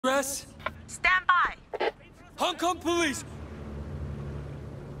Dress? Stand by. Hong Kong police!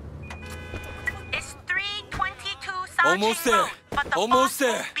 It's 322 South Almost Chain there. Road, but the Almost boss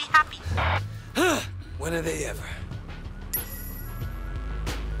there. won't be happy. When are they ever?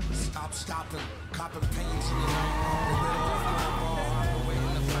 Stop stopping, copping pains in the night. They lit off my bar, I'm away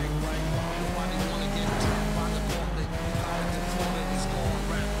in the fight right. Nobody wanna get trapped by the gauntlet. Got it deployed, it's gone.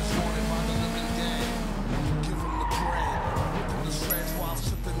 Rappers wanted by the living dead. Give them the bread, whipping the shreds while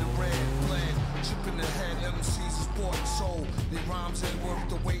sipping the red blend. Chipping the head, MCs is bought and sold. Their rhymes ain't worth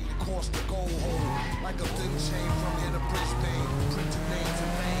the weight it cost to go home. Like a thin chain from here to Brisbane. Printed names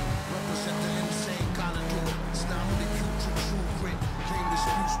in vain, represent the insane kind of do it. It's not really cute, true grit. Came to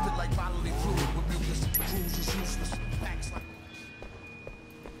spew, spit like bodily fluid. With mucus, cruise is useless. Facts like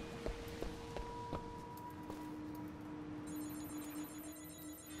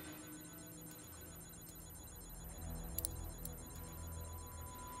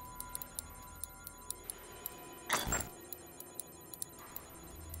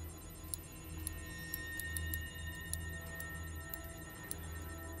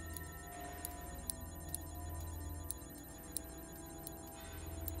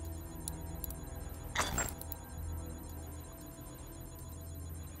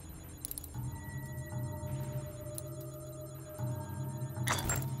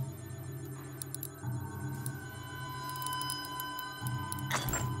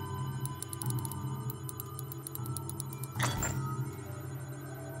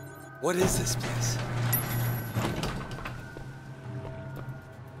What is this place?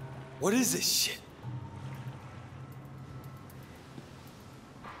 What is this shit?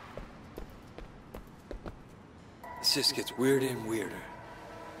 This just gets weirder and weirder.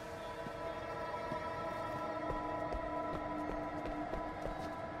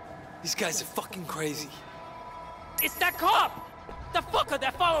 These guys are fucking crazy. It's that cop! The fucker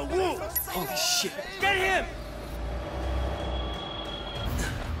that followed Wu! Holy shit. Get him!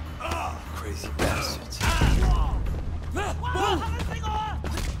 Crazy bastards.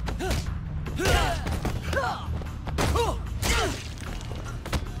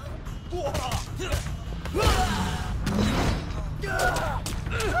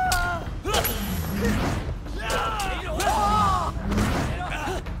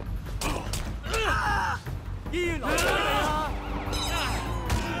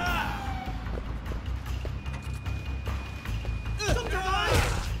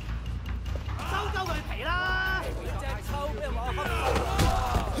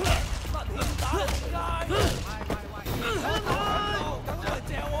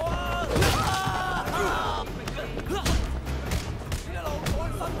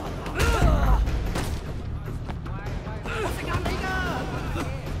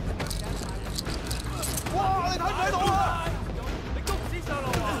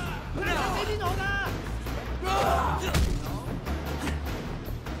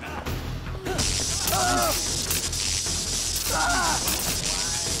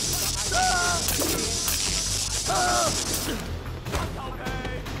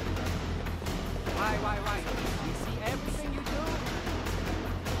 Why? You see everything you do?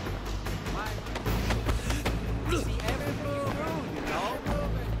 Why? You see everything you do, you know?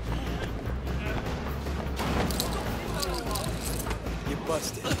 You're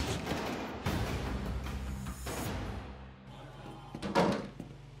busted.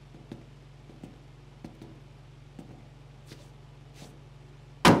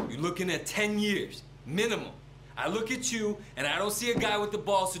 You're looking at 10 years, minimum. I look at you, and I don't see a guy with the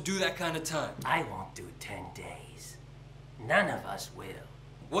balls to do that kind of time. I won't do 10 days. None of us will.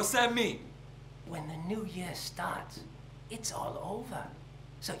 What's that mean? When the new year starts, it's all over.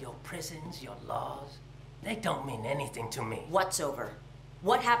 So your prisons, your laws, they don't mean anything to me. What's over?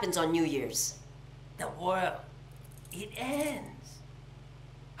 What happens on New Year's? The world, it ends.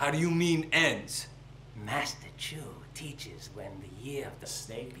 How do you mean ends? Master Chu teaches when the year of the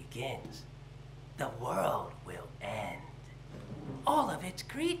snake begins, the world will end. All of its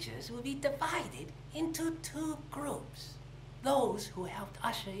creatures will be divided into two groups. Those who helped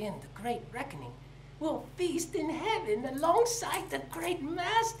usher in the Great Reckoning will feast in heaven alongside the Great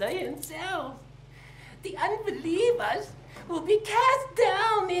Master himself. The unbelievers will be cast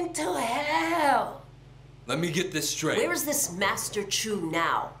down into hell. Let me get this straight. Where is this Master Chu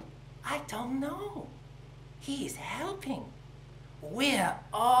now? I don't know. He's helping. We're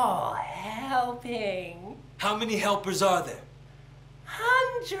all helping. How many helpers are there?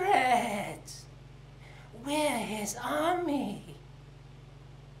 Hundreds. We're his army.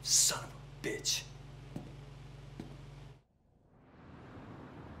 Son of a bitch.